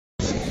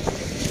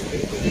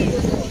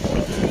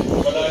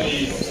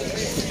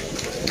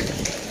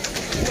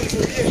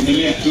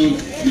Endelea tu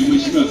ni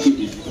Mheshimiwa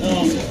Sudi.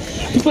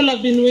 People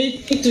have been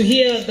waiting to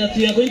hear that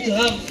we are going to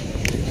have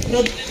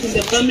problems in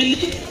the family,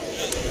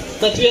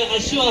 but we are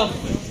assured.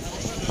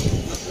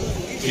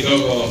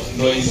 Kidogo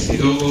noise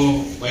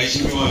kidogo.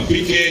 Mheshimiwa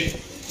Pike,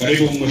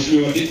 karibu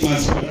Mheshimiwa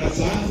Didmus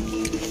Barasa.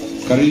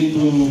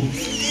 Karibu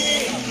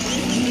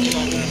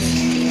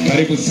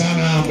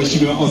sana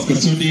Mheshimiwa Oscar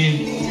Sudi.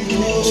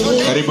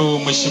 Karibu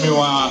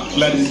Mheshimiwa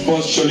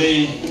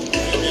Shollei.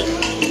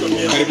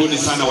 Karibuni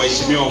sana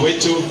waheshimiwa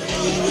wetu.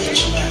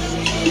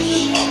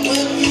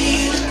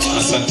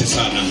 Asante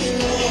sana.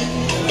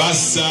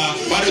 Basi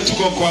bado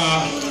tuko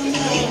kwa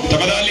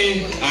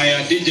tafadhali.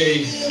 Haya DJ,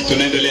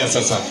 tunaendelea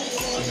sasa.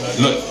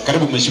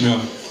 Karibu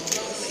Mheshimiwa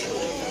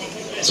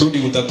Sudi,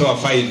 utatoa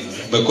fine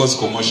because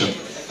commotion.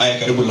 Haya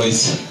karibu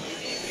Lois.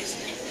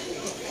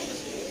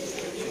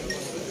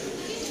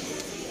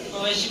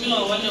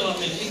 Waheshimiwa wale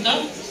wamefika.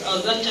 I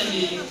was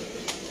actually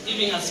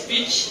giving a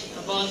speech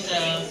about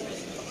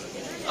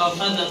our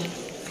father.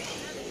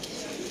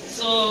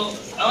 So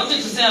I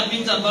wanted to say a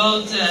bit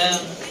about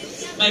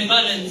my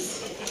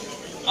parents,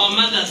 our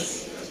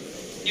mothers.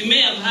 You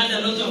may have heard a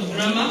lot of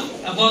drama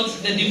about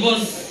the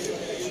divorce.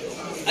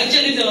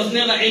 Actually, there was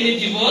never any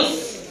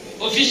divorce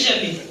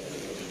officially.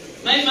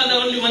 My father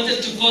only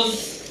wanted to cause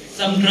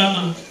some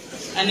drama,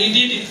 and he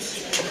did it.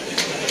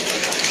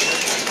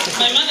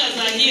 My mothers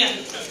are here,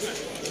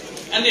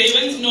 and they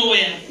went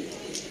nowhere.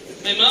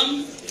 My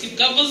mom,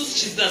 Kibor'S,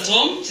 she's at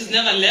home. She's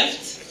never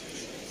left.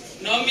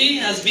 Naomi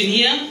has been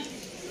here.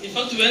 In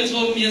fact, we went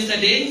home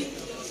yesterday.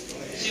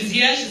 She's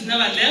here. She's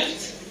never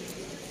left.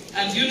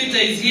 And Unita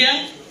is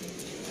here.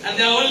 And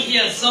they're all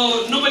here.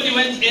 So nobody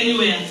went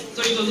anywhere.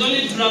 So it was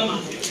only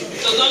drama.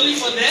 It was only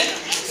for the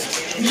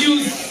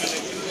news.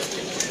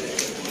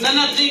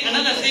 Another thing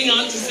I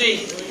want to say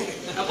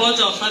about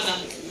our father.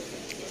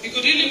 He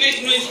could really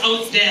make noise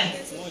out there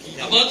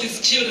about his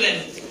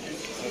children.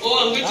 Oh,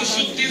 I'm going to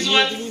shoot this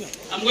one.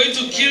 I'm going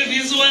to kill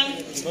this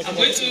one. I'm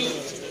going to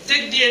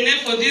take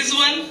DNA for this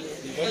one.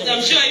 But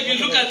I'm sure if you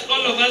look at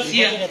all of us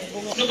here,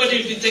 nobody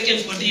will be taken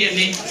for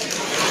DNA.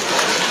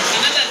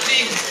 Another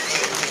thing,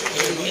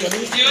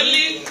 he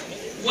only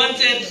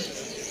wanted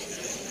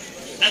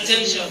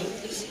attention,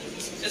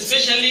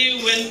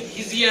 especially when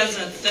his years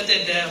had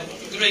started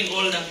growing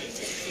older.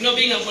 You know,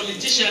 being a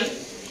politician,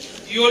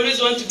 you always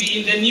want to be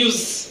in the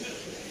news.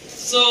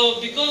 So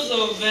because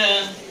of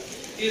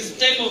his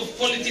time of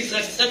politics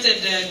had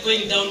started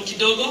going down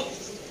kidogo,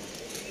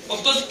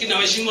 of course, Kina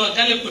Waheshimiwa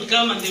Kale could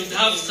come and they would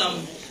have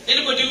some.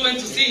 Anybody who went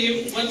to see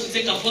him, want to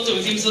take a photo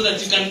with him so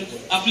that you can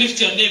uplift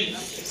your name.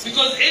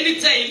 Because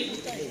anytime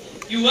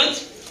you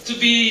want to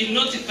be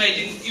notified,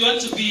 you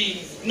want to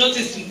be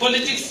noticed in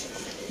politics,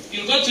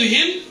 you go to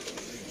him,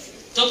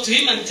 talk to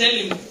him and tell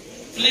him,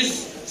 please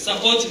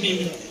support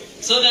me.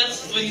 So that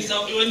when he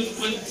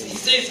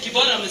says,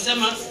 Kibor'S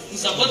amesema,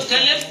 support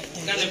Caleb,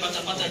 Caleb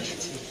atapata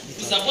kiti.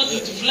 You support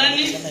Mtu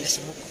Fulani.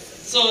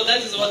 So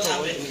that is what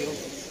happened.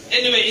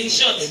 Anyway, in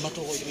short,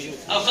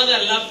 our father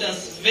loved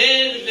us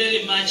very,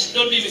 very much.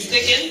 Don't be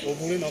mistaken.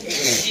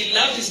 He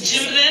loved his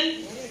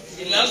children.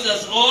 He loves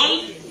us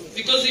all.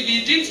 Because if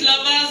he didn't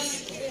love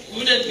us, we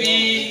wouldn't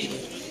be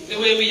the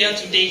way we are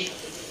today.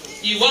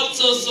 He worked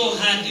so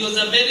hard. He was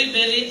a very,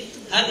 very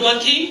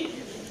hardworking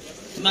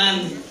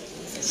man.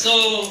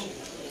 So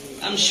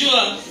I'm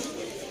sure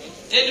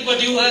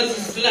anybody who has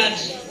his blood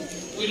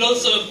will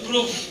also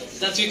prove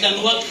that we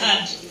can work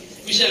hard.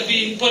 We shall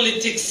be in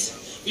politics.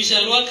 We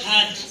shall work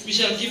hard. We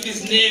shall keep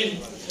his name.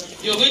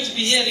 You're going to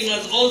be hearing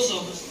us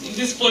also in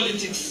this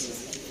politics.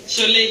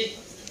 Shollei,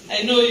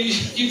 I know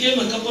you came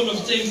a couple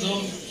of times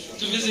home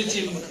to visit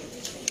him.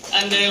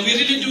 And we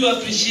really do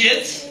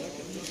appreciate.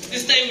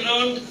 This time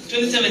around,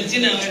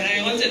 2017,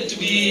 I wanted to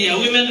be a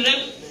women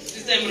rep.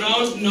 This time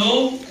around,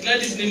 no.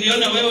 Gladys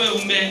niliona wewe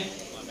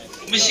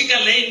umeshika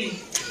laini.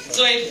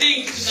 So I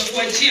think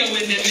tutakuachia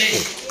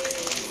uendelee.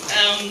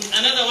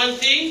 Another one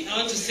thing I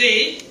want to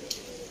say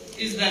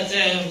is that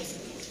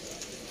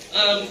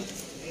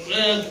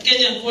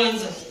Kenya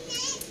Kwanza,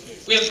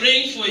 we are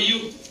praying for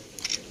you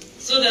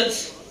so that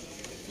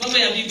mama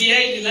ya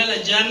BBI ilala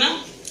jana.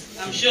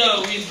 I'm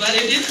sure we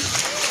buried it.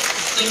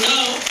 So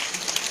now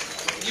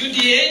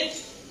UDA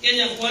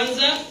Kenya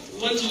Kwanza,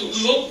 we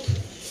hope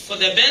for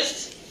the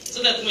best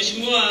so that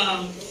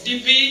Mheshimiwa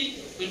DP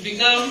will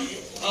become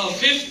our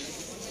 5th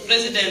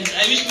president.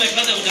 I wish my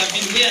father would have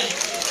been here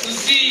to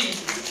see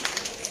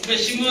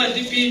Mheshimiwa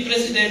DP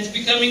president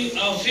becoming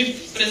our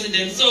 5th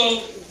president.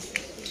 So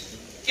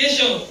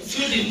kesho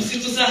Sudi,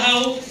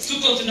 msitusahau,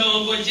 tuko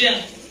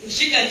tunawangojea.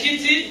 Shika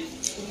kiti,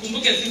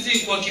 ukumbuke sisi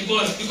kwa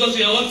Kibor'S, because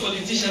we are all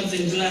politicians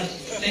in blood.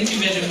 Thank you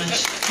very much.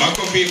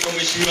 Makofi kwa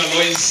Mheshimiwa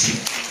Lois.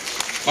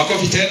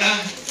 Makofi tena.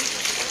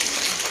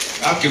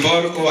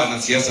 Kibor'S kwa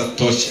wanasiasa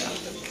tosha.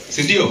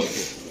 Si ndio?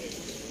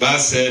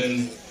 Basi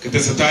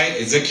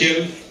Kitesatai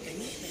Ezekiel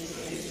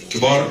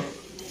Kibor'S.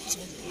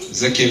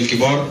 Ezekiel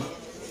Kibor'S.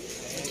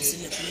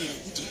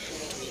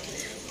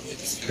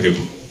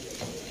 Karibu.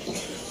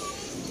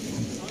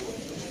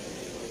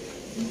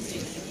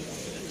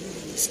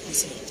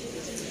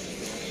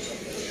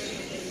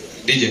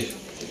 DJ.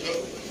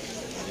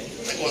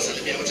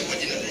 Nakuwasalimia wote kwa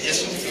jina la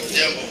Yesu.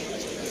 Jambo.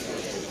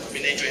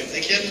 Mimi naitwa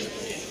Ezekiel.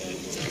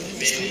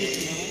 Mimi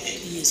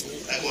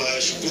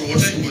nakuwashukuru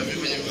wote kwa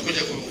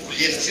mmekuja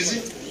kulia na sisi.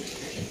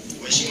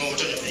 Waheshimiwa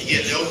wote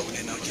wameingia leo.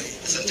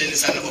 Asanteni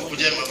sana kwa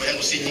kuja. Mambo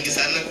yangu si nyingi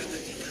sana.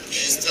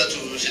 Sasa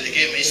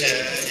tusherehekee maisha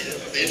ya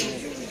baba yetu.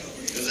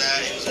 He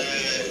was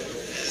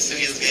a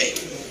serious guy.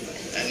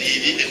 And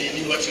he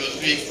knew what he was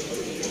doing.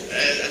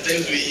 At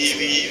times we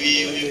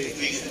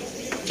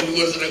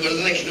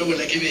tulikuwa kidogo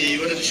lakini he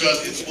wanted to show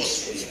us his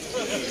boss.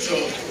 So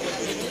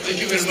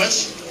thank you very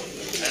much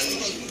and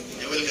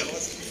you're welcome.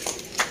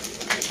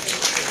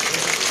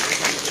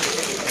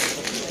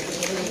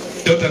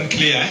 Total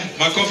clear.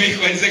 Makofi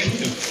kwa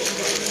executive.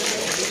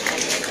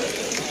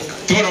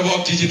 Tora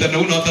bob chichi ta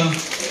nota.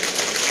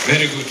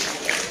 Very good.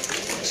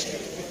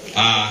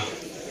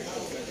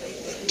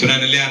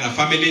 Tunaendelea na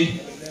family.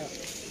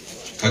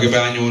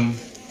 Kageba anyun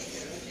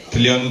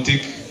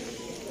tilianutik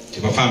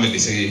chebo family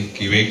se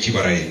kiwek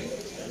Kibor'S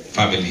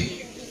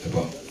family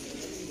nebo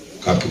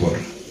kap Kibor.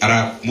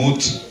 Arab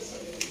mut.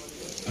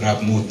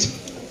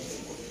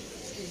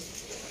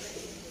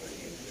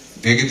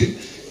 Negiti.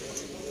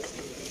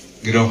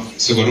 Giro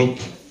Sugorup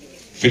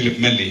Philip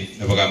Melly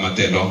nebo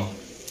Kamatelo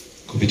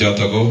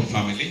kubijoto go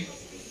family.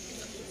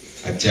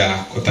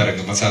 Acha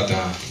kotare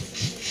masata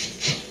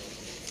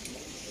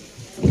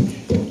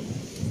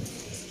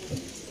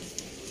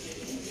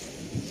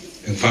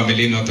en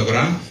family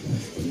notogora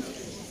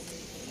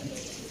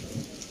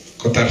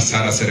kotar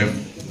Sara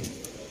serem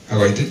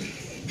agoite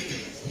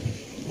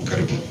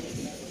karibu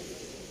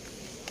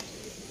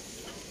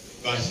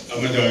bas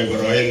amajoy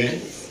boroyene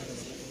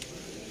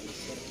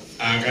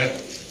agat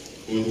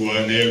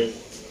urwane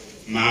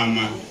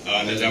mama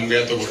ana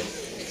jamge to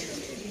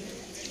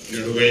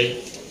nirugai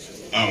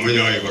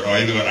amajoy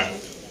boroyene bara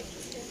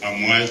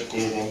amwat ko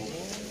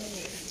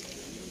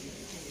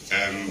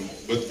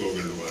but ko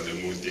gelo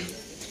muti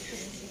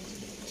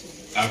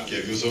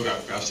आपके दूसरों का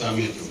काफसा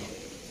में तो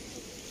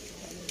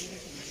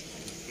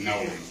ना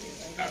वो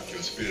आपके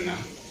स्पिल ना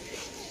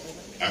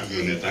आपके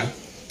नेता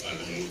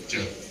वाले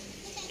मुझे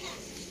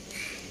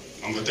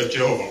हम तो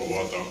क्या होगा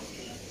वो तो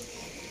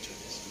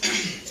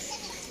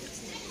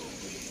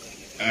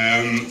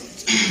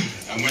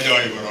हम जो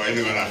आई बरो इन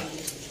वाला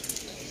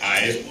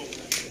आए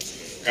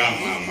काम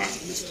मामा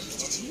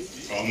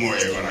हम वो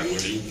ये वाला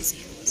कोली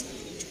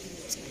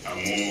हम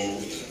वो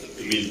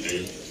मिलते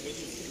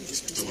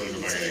तो बोल के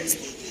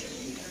बागेंगे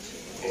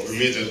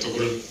Mzee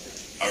tukul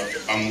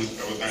amu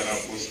utara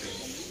poste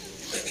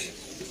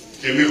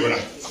kemi ora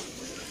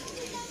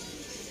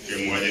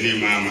kemo ajeni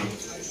mama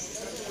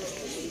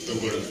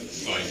tukul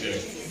soje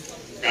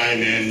kai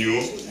ne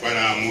nyu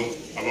para mu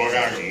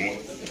aboga mu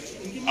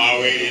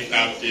awe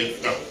tapte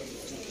to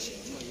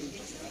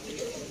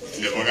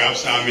le boga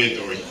sami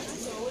to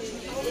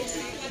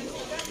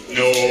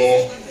no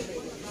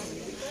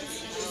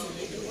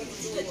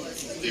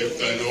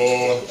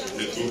no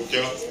de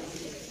tukyo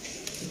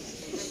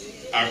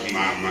ak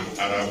mama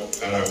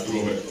ara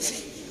grobe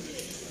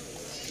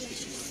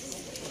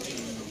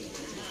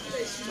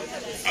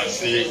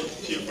asi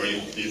ki koy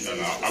pisa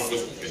na aku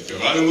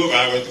festival ngo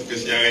bago tu ke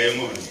sia ga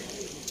mo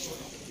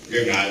ge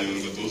ngal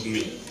ngo to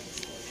smi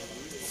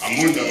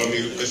amun da mi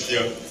ke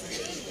sia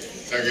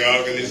ta ga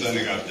organiza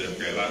ne ga te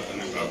ke la ta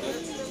na ka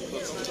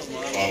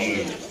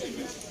amun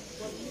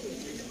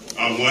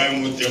amoy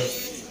mutyo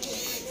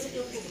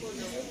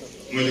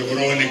mo de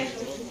grone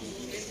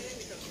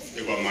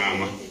ke ba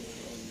mama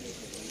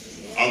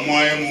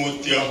amoye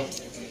mutia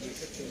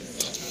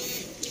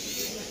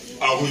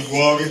awu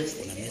goge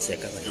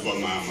eba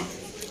mama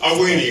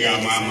awu ni ga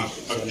mama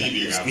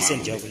aktibi ga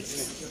mama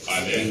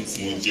alen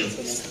mutia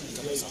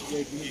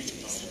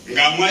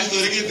nga mwa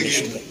story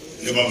kitige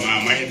eba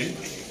mama ine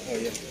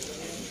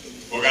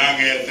oga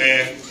ngete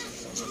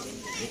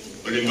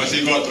oli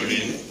masiko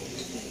tolini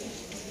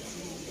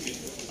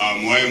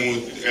amoye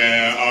mut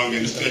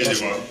awu story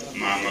eba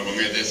mama ko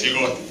ngete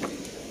sigo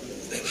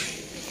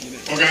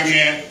oga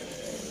ngete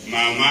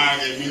mama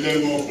ke mile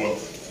mo po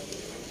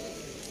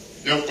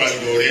yo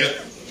kwaldoria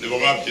le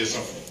boga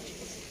pesa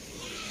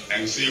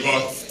en sigo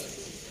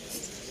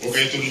o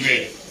ke tunme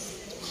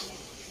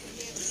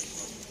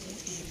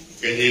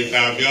ke ni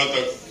ta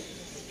biota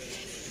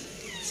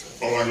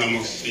o na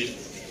mosi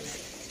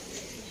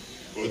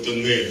o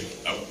tunme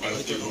a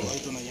kwaldo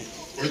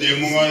o de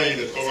mo ngare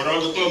de ko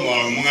ro to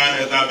mo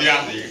ngare ta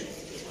biati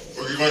o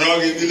ki ro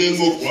ke mile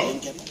mo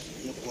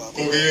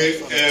ko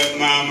ke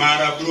mama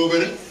ra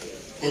brobere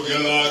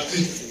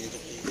Ogelati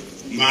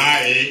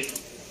mai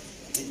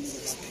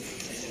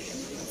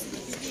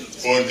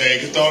for the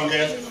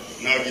gitonge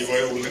na gi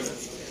boy unde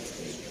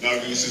na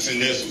gi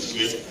sisine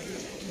suswe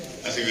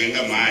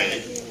asigenda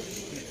mai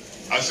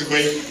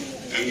asigoi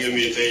ange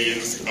mite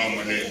yin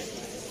kamane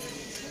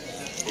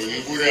ogi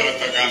pure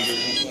atakambe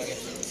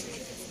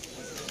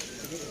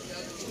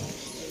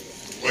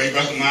koi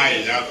bas mai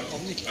ya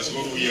asgo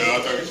ya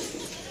atak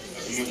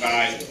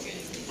asmutai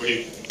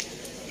koi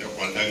ya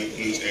kwandang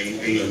en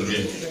el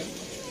río.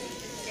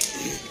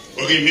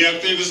 Porque mi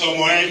activo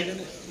somos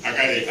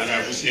akare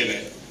ana kusene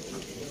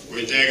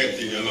we tega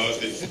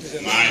tigalote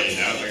mai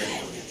na ta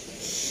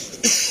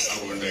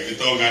abonda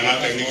kitonga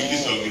na ta ni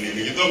kisongi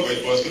ni kitonga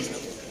iposki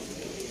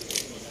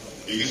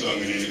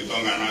kisongi ni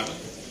kitonga na ta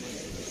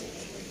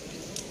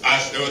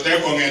as de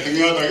hotel con el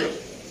niño de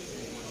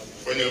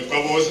con el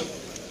cabos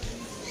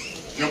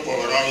no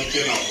podrá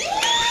ir no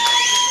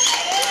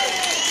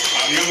a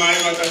mí me va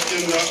a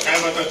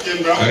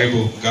estar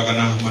karibu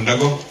gavana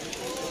Mandago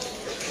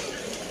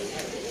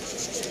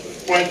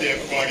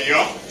puede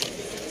correr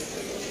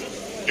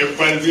el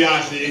cual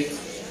viaje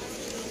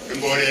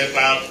en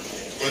Boreta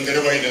con el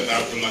baile de la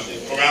tomate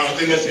porque ahora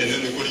tiene sede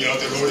de correr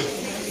otro lugar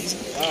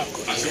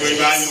así voy a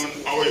ir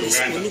a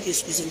Uganda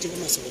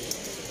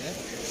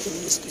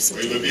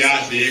we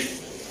viaje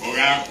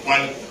oga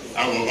cual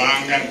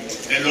agobangan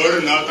el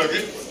oro no toque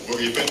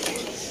porque peto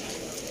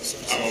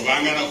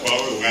agobangan a cual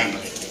Uganda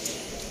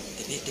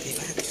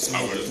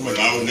ahora por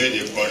la una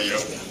de Corea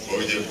o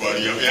de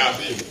Corea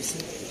viaje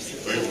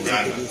fue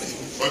Uganda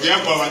porque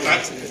ya para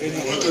batar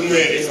otro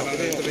nueve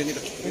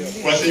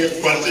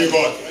cuasi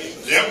god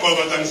ya para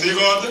batar si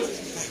god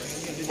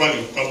cual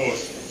cabos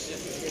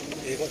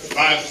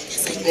pas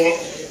ko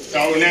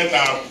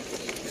tauneta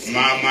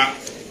mama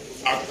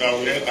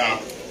aktauleta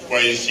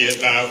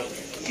paisieta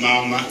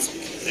mama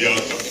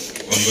yoto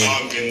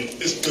mungkin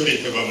isturi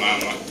ke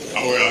mama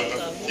awoyata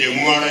dia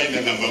mungara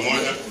ina namba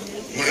moja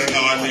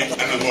murana wane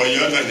ana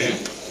boyota ne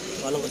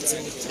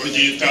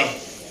kujita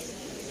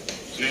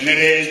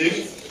nenereji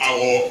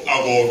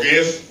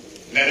awoges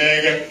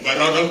nerege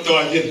barodok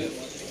toajin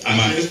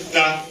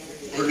asista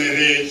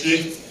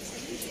unereji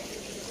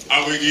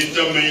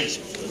awigita me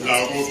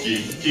lagoki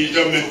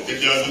kita me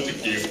tiliado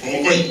tiki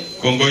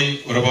kongoi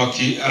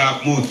urabaki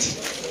arab mut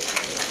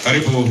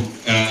karibu.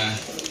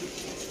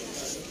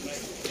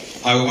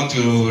 I want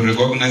to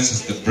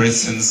recognize the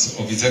presence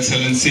of His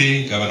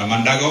Excellency Governor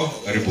Mandago.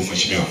 Karibu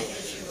mheshimiwa.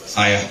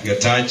 Haya,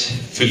 Getaj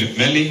Philip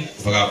Meli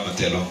kutoka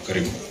Matelo.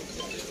 Karibu.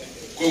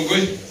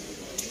 Kongoi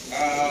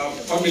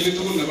family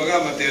tu ni baga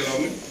Matelo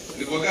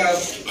ni baga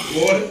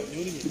bor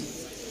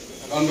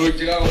ando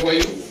kira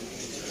wayu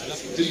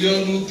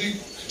tilion nuti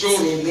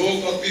choro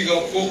no kapiga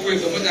kokwe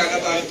to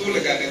majaga ta tu le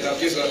gane ta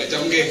piso le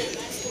jamge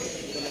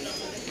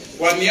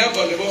kwa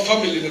niaba ya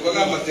family ni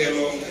baga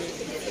Matelo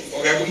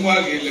oga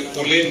kumwage le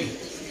poleni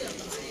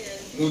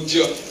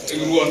mutio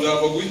engruonda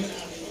bagui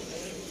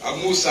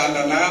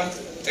amusana na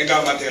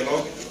ega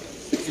Matelo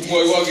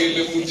kimoy wage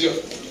le mutio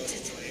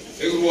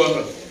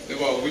engruonda ne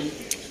bagui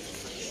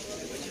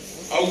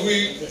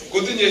agui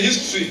continue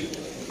history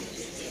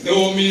ne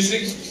o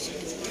missing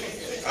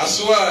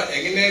aswa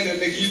egine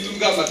ne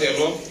gitunga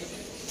Matelo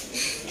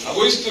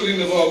ago history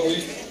ne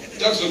bagui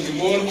Jackson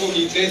Kibor'S ko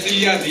ni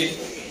tetiliani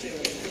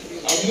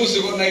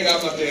amuse ko na ega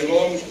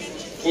Matelo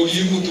ko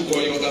gimutu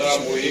ko yodara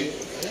boy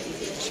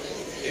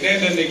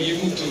inenda ne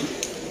gimutu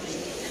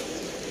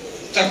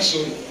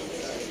Jackson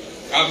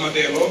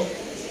Matelo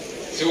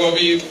se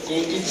wabi ko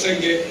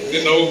tutsenge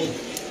de no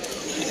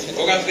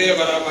o gate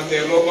bara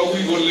Matelo ba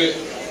wi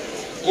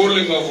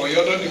golle ngoko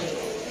yodani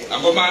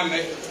ako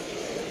manne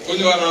ko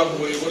nyara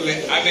boy golle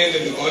anende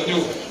ni onyu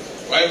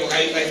wai ko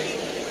kai tai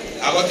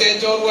abote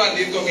jorwa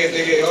ni to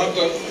ngete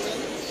yoto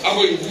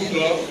abo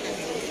ibundo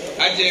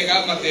aje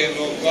ga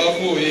Matelo ba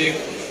moye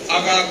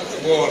aga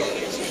bor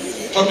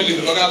family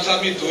the baga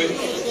sami to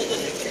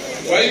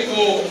why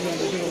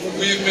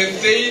we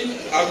maintain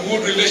a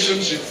good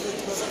relationship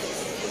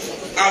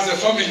as a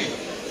family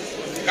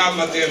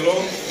Matelo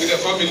with the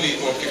family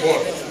of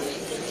Kibor'S.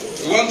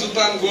 We want to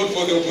thank God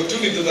for the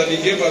opportunity that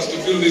He gave us to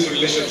build this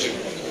relationship,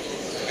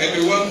 and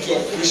we want to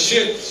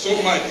appreciate so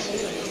much.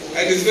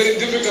 And it's very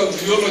difficult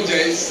to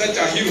eulogize such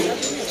a hero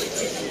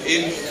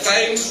in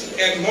times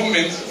and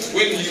moments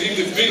when he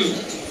really built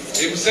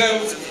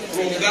himself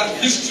from that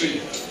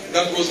history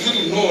that was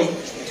little known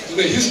to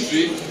the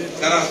history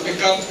that has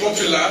become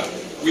popular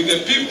with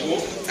the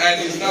people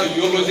and is now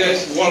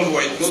eulogized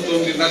worldwide, not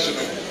only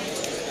nationally.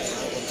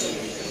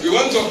 We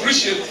want to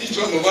appreciate each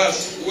one of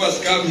us who has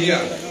come here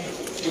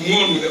to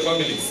mourn with the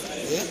family.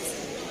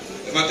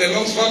 The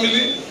Matelong's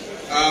family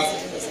are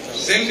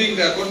sending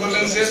their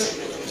condolences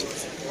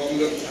from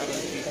the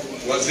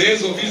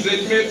Mzees of his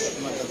age mates,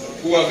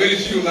 who are very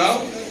few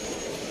now.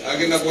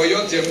 Agina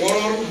Boyote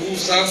Moror, who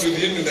served with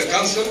him in the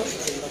council,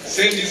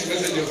 sent his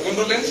message of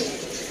condolence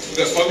to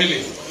the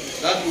family.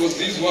 That was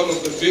one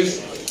of the best,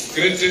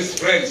 greatest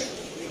friends.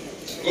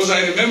 Because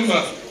I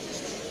remember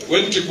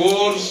when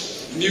Kibor'S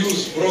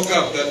news broke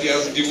up that he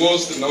has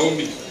divorced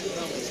Naomi,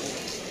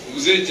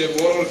 Mzee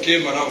Kibor'S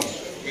came around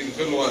with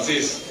fellow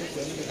Mzees.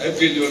 I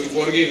played your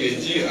Kibor'S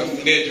on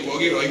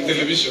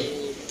television.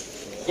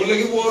 Kule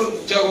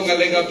Kibor'S chago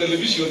ngalenga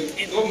television,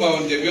 to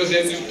maon jebyo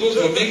sendi to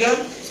mamiga.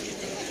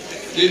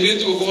 They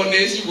to go on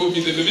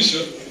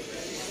television.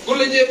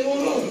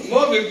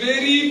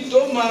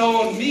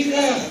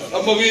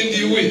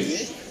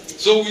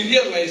 So we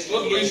realized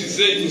what Lois is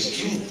saying is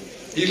true.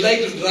 He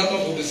liked the drama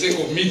for the sake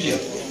of media.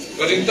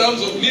 But in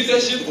terms of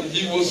leadership,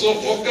 he was so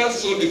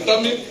focused, so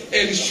determined,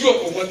 and sure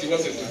of what he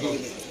wanted to do.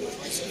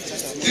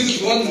 This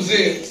is one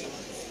Mzee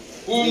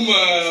whom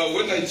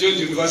when I joined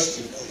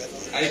university,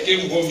 I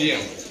came home here,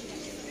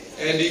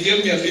 and he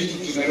gave me a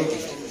lift to Nairobi.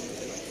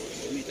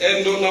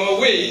 And on our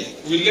way,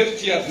 we left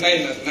here at 9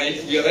 at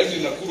night. We arrived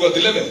in Nakuru at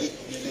 11.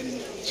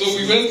 So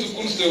we went to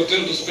Kunste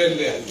Hotel to spend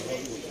there.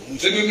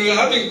 Then when we were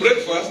having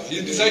breakfast,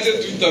 he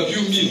decided to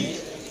interview me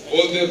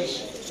on the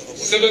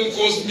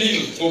 7-course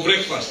meal for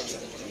breakfast.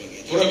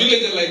 For a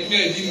villager like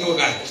me, I didn't know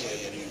that.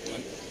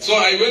 So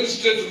I went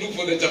straight to look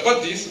for the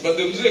chapatis, but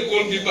the Mzee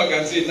called me back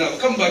and said, now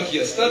come back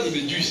here, start with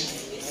the juice.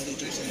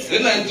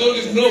 Then I told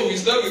him, no, we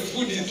start with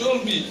food. He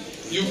told me,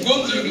 you've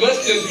gone to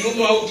university and you don't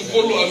know how to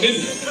follow a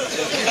menu.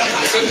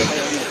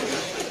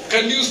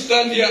 Can you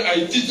stand here,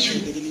 I teach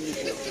you.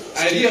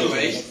 I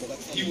realized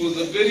he was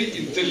a very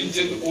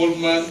intelligent old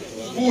man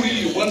who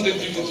really wanted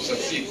people to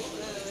succeed.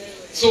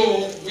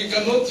 So we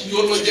cannot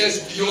eulogize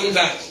beyond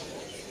that.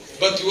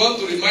 But we want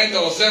to remind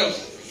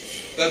ourselves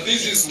that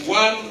this is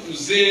one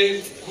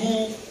Mzee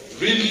who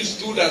really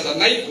stood as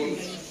an icon,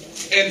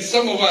 and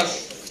some of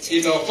us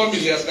in our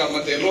family as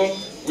Kamatelo,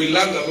 we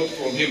learned a lot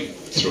from him.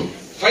 True.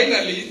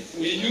 Finally,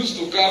 we used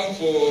to come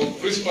for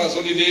Christmas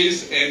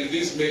holidays and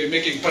these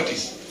merry-making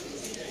parties.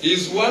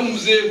 He's one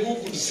Mzee who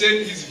could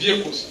send his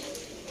vehicles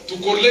to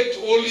collect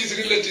all his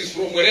relatives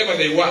from wherever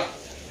they were.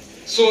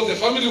 So the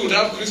family would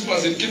have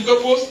Christmas in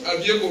Kibor'S, a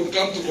vehicle would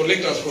come to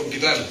collect us from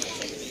Kitale.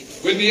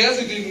 When he has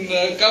it in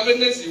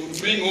Cabinets, he would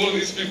bring all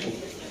these people.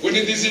 When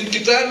it is in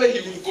Kitale, he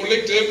would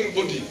collect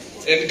everybody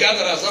and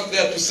gather us up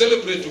there to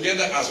celebrate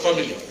together as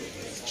family.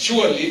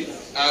 Surely,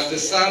 as the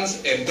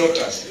sons and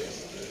daughters,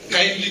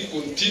 kindly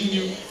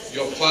continue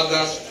your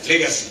father's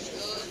legacy.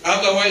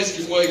 Otherwise,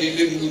 and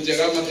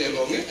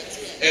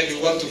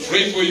we want to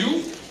pray for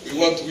you. We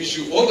want to wish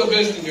you all the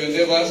best in your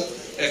endeavors,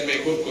 and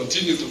may God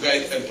continue to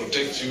guide and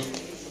protect you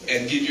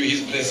and give you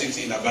his blessings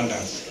in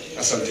abundance.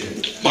 Asante.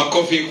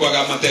 Makofi kwa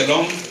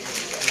Gamatelo.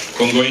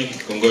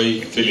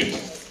 Kongoi Philip.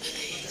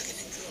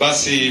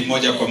 Basi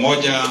moja kwa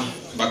moja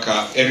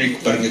mpaka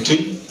Eric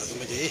Barngetun.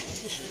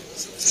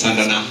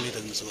 Sandana.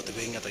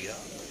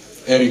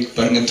 Eric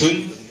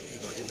Barngetun.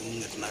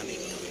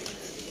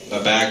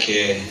 Baba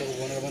yake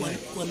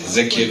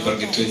Ezekiel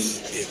Barngetun,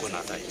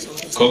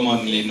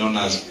 commonly known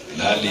as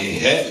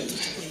Lali.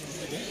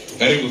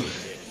 Karibu.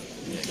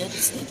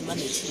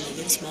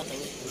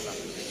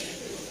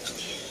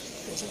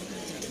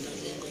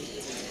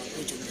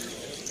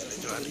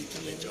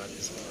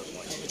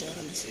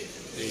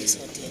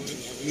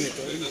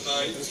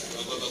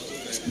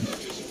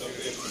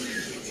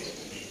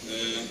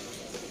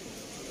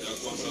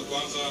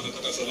 Kwanza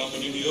nataka salamu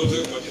nyinyi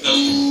yote kwa jina la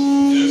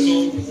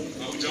Yesu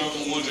na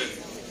ujambo wote.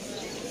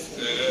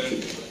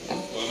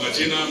 Kwa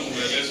majina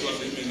mmeelezwa,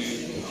 mimi ni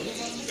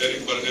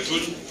Eric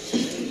Barngetun.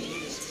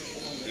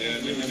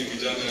 Mimi ni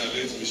kijana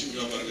late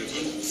Mheshimiwa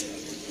Barngetun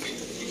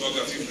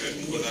kutoka timu ya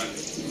Bodani.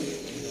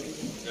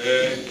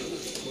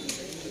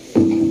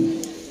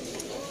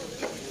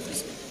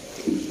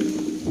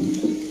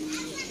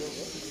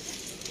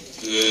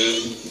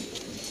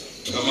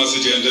 Kama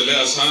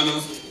sijaendelea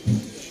sana,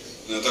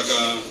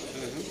 nataka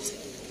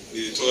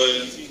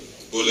nitoe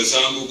pole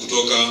zangu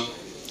kutoka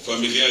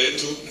familia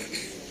yetu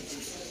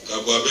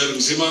kwa Abel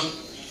mzima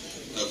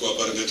na kwa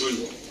Barngetun.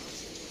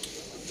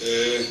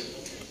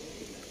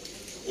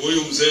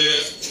 Huyu mzee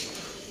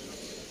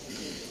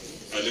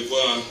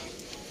alikuwa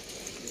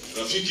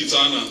rafiki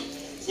sana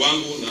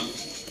kwangu na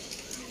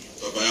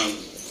baba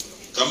yangu.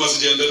 Kama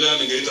sijaendelea,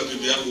 ningeita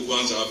bibi yangu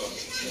kwanza hapa.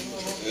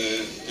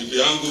 Bibi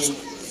yangu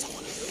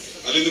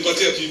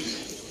alinipatia bibi.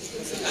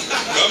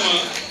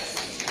 Kama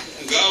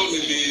ngao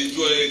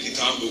nilijua yeye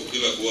kitambo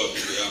bila kuwa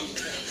bibi yangu.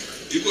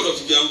 Iko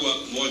rafiki yangu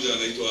mmoja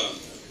anaitwa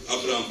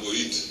Abraham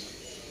Boit.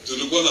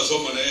 Tulikuwa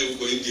nasoma na yeye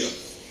huko India.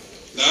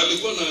 Na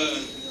alikuwa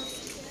na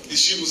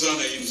heshima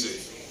sana hii mzee.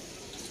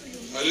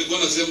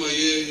 Alikuwa anasema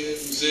yeye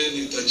mzee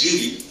ni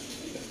tajiri.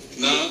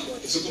 Na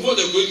siku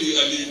moja kweli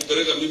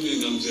alipeleka mimi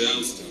na mzee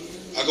yangu.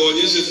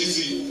 Akaonyesha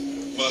sisi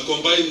ma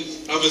combine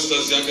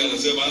harvesters yake,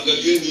 anasema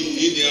angalieni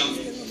hii ni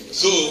yangu.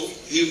 So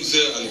hii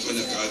mzee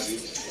alifanya kazi,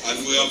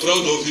 and we are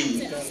proud of him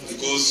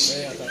because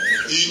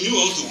he knew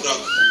how to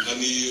brag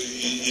and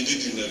he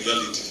did in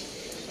reality.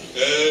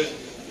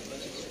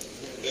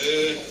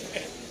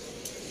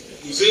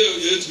 Mzee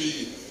yetu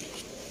hii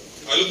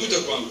alikuja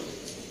kwangu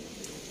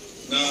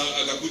na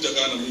akakuja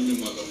kana mimi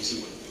mwaka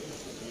mzima.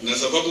 Na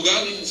sababu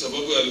gani?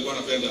 Sababu alikuwa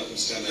anapenda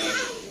msichana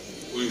yake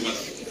huyu mama.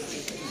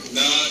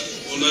 Na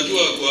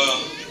unajua kwa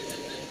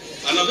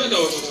anapenda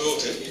watoto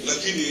wote,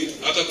 lakini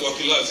hata kwa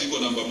klasi iko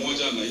namba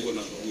 1 na iko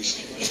namba mwisho.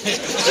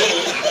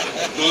 So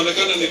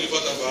naonekana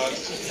nilipata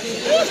bahati.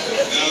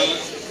 Na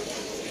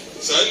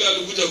sasa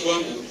alikuja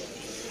kwangu,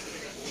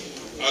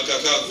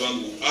 akakaa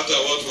kwangu, hata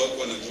watu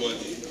hapo wanajua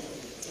ni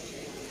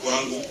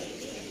kwangu.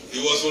 He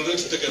was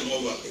already taken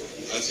over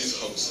as his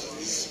house,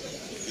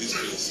 his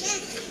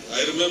place.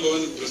 I remember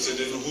when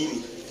President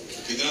Uhuru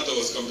Kenyatta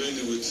was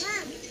campaigning with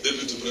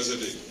Deputy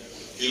President,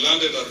 he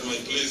landed at my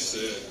place,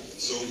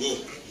 Songo.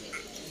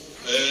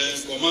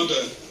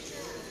 Commander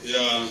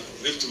ya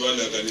Rift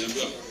Valley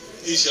akaniambia,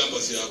 hii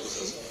shamba si yako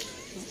sasa,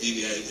 hii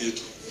ni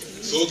yetu.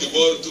 So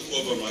Kibor took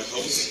over my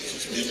house,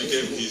 he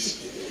became his.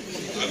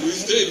 And we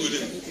stayed with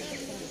him.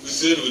 We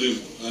stayed with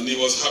him, and he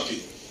was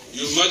happy.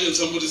 You imagine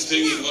somebody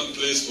staying in one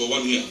place for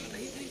 1 year,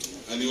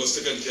 and he was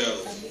taken care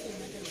of.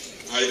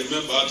 I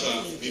remember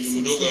hata bibi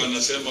mdogo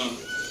anasema,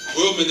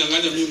 wewe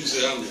umenyang'anya mimi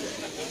mzee yangu.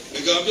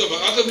 Nikamwambia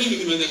hata mimi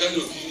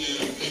nimenyang'anywa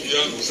bibi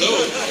yangu. So, we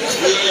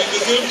are in the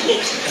same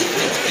boat.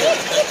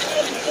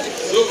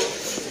 So,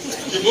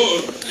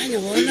 Kibor,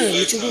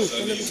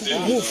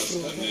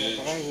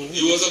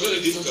 he was a very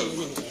difficult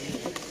man.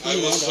 I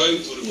was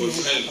trying to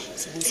reconcile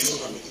his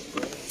family,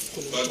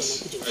 but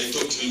I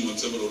talked to him on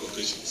several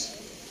occasions.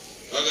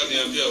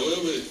 Akaniambia,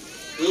 wewe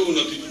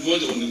una bibi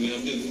moja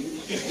unaniambia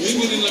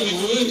mimi nina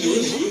bibi wengi,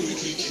 wewe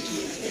kitu.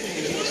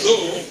 So,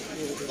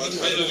 but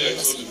finally I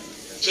told him,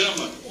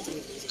 Chairman,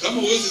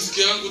 kama huwezi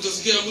sikia yangu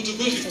utasikia mtu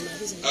kweli?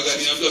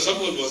 Akaniambia,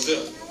 someone was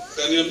there.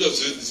 Akaniambia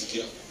usiwezi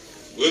sikia.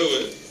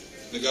 Wewe,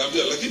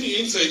 nikamwambia, lakini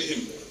inside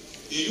him,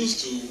 he used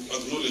to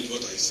acknowledge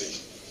what I say.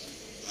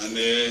 And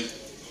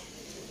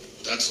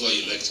that's why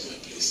he liked my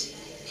place.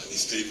 And he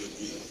stayed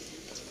with me.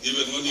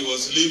 Even when he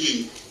was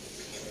leaving,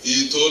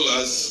 he told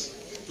us,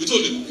 we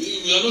told him,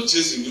 we are not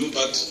chasing you,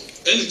 but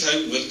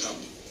anytime, welcome.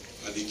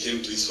 And he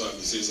came to his farm.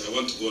 He says, I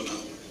want to go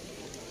now.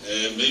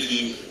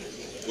 Maybe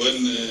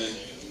when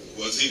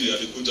waziri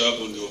alikuja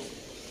hapo ndio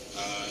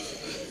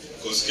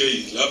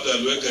Koskei, labda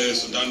aliweka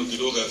sundano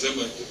kidogo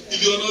asema,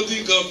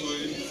 ilionodika hapo.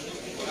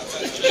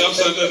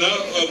 Kapsanda na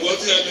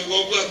watu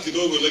alikokuwa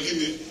kidogo,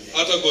 lakini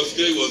hata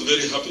Koskei was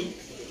very happy.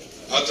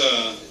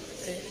 Hata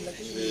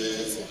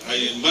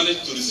I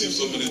managed to receive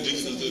so many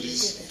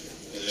dignitaries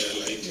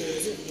like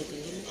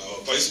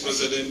our Vice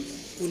President,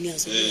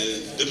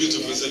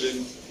 Deputy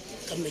President,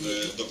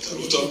 Dr.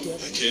 Ruto,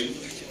 I came,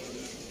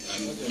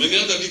 and many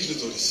other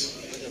dignitaries,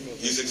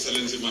 His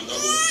Excellency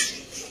Mandago,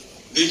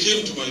 they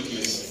came to my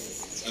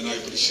place, and I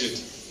appreciate.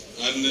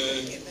 And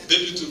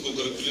Deputy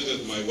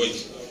congratulated my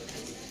wife,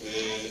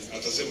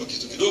 atasema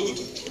kitu kidogo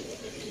tu,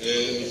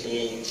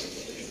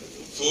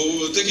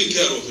 for taking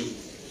care of him.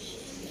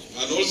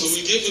 And also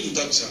we gave him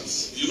that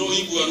chance. You know,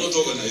 if we are not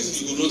organized,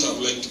 he would not have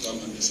liked to come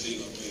and stay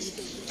in our place.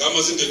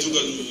 Kama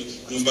singetunga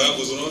nyumba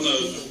yako, unaona,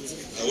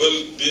 a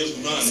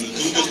well-behaved man,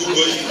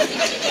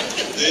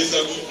 there is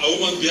a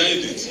woman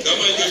behind it.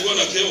 Kama ingekuwa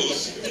na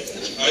chaos,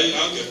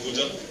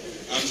 angekuja.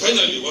 And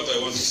finally, what I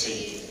want to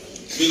say,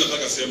 mimi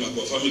nataka sema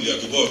kwa family ya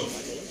Kibor,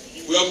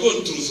 we have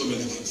gone through so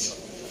many things.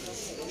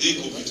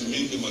 Iko vitu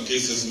mingi,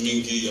 cases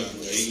mingi ya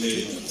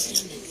Kaine,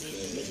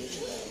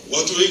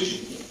 watu wengi.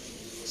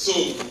 So,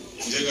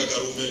 Njenga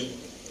Karume,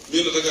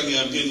 mimi nataka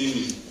niambie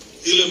nyinyi,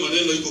 ile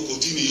maneno iko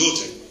kotini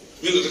yote,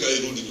 mimi nataka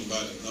irudi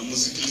nyumbani na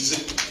msikilize.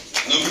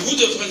 Na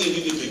mkuje fanye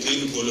nini pekee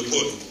ni pole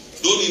pole.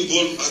 Don't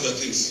involve other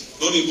things.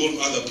 Don't involve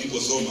other people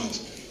so much.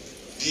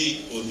 Be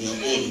on your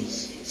own.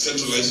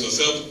 Centralize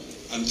yourself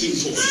and think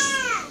forward.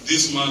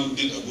 This man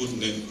did a good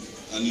name,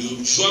 and you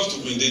have to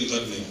maintain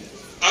that name.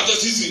 Hata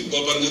sisi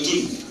kwa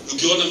Barngetuni,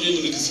 ukiona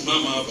mimi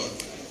nikisimama hapa,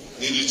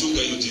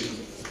 nilichunga hiyo jina.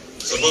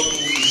 Sababu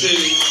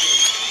mzee,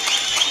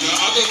 na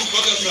hata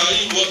mpaka saa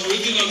hii watu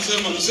wengine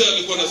wanasema mzee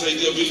alikuwa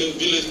anasaidia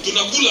vile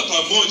tunakula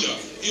pamoja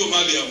hiyo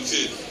mali ya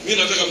mzee.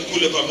 Mimi nataka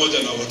mkule pamoja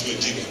na watu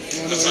wengine.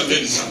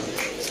 Asanteni sana.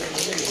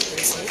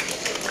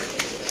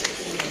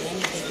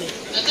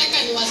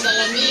 Nataka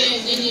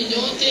niwasalamie nyinyi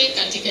nyote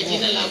katika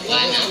jina la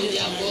Bwana.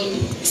 Mjamboni.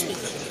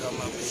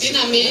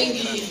 Sina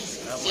mengi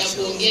ya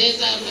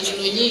kuongeza,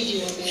 maneno nyingi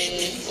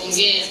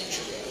wameongea.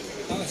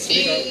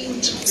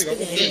 Being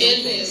the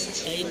eldest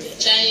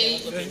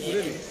child,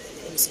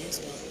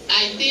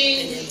 I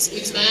think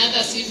with my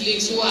other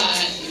siblings who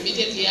are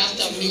immediately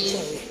after me,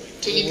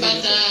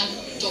 tulipata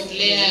top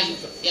layer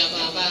ya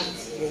baba.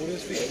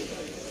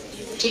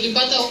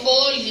 Tulipata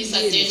all his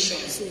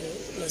attention.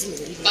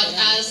 But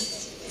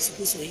as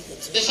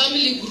the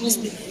family grew,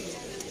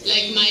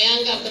 like my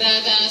younger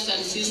brothers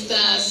and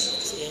sisters,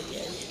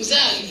 Mzee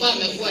alikuwa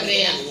amekuwa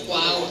rare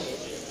kwa hawa.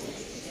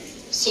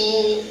 So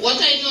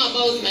what I know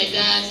about my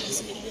dad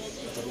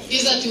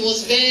is that he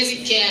was very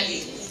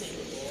caring.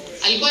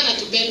 Alikuwa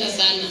anatupenda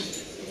sana.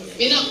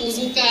 Mimi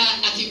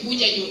nakumbuka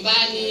akikuja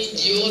nyumbani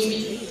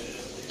jioni,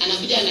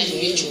 anakuja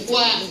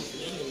ananichukua,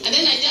 and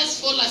then I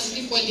just fall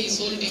asleep when he's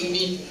holding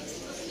me,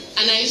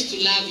 and I used to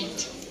love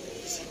it.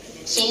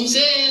 So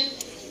Mzee,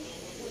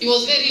 he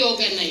was very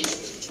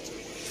organized,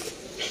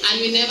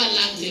 and we never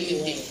lacked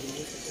anything.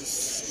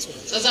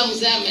 Sasa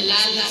Mzee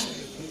amelala,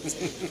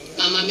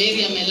 Mama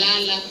Mary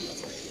amelala.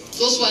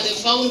 Those were the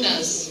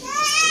founders